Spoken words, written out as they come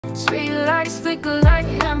Streetlights flicker like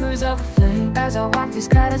embers of a flame. As I walk these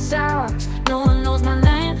crowded sidewalks, no one knows my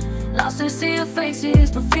name. Lost in a sea of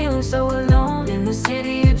faces, but feeling so alone. In the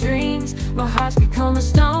city of dreams, my heart's become a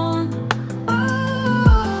stone.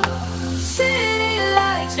 City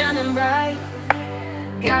lights shining bright,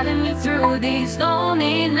 guiding me through these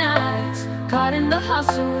lonely nights. Caught in the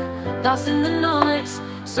hustle, lost in the noise,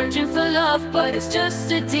 searching for love, but it's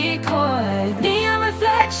just a decoy. Neon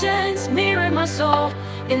reflections mirror my soul.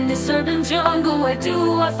 In this urban jungle, where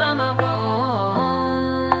do I find my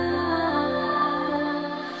role?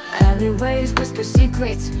 Alleyways whisper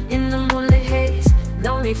secrets in the moonlit haze.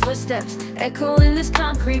 Lonely footsteps echo in this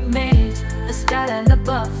concrete maze. The skyline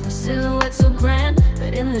above, a silhouette so grand,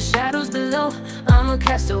 but in the shadows below, I'm a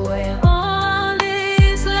castaway on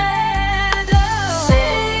this land. Oh,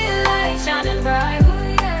 city lights shining bright,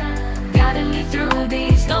 guiding me through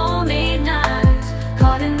these lonely nights.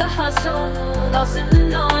 Caught in the hustle, lost in the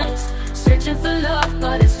noise, searching for love,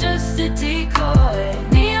 but it's just a decoy.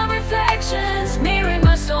 Neon reflections mirroring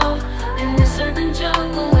my soul. In this urban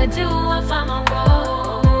jungle, where do I find my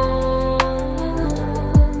role?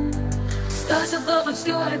 Stars above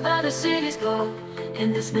obscured by the city's glow.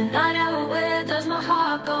 In this midnight hour, where does my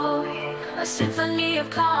heart go? A symphony of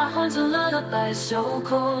car horns, a lullaby so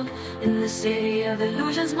cold. In the city of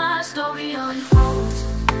illusions, my story unfolds.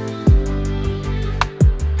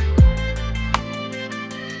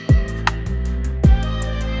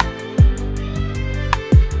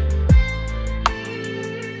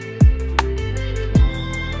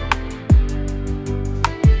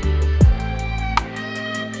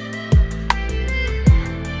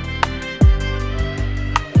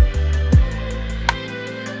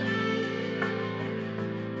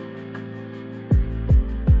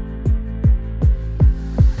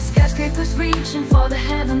 Skyscrapers reaching for the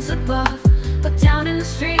heavens above, but down in the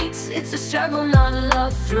streets, it's a struggle, not a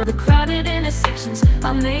love. Through the crowded intersections,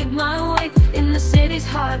 I make my way. In the city's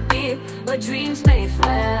heartbeat, where dreams may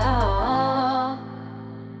fail.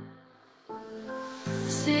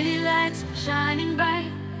 City lights shining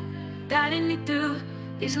bright, guiding me through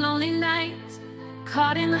these lonely nights.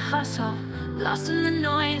 Caught in the hustle, lost in the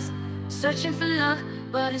noise, searching for love,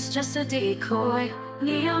 but it's just a decoy.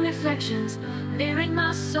 Neon reflections mirroring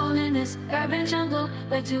my soul. In this urban jungle,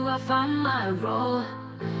 where do I find my role?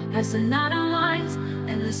 As the night unwinds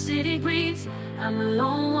and the city breathes, I'm a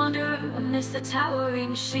lone wanderer amidst the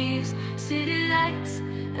towering sheaves. City lights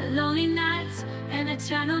and lonely nights, an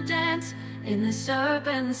eternal dance. In this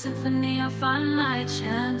urban symphony, I find my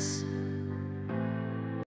chance.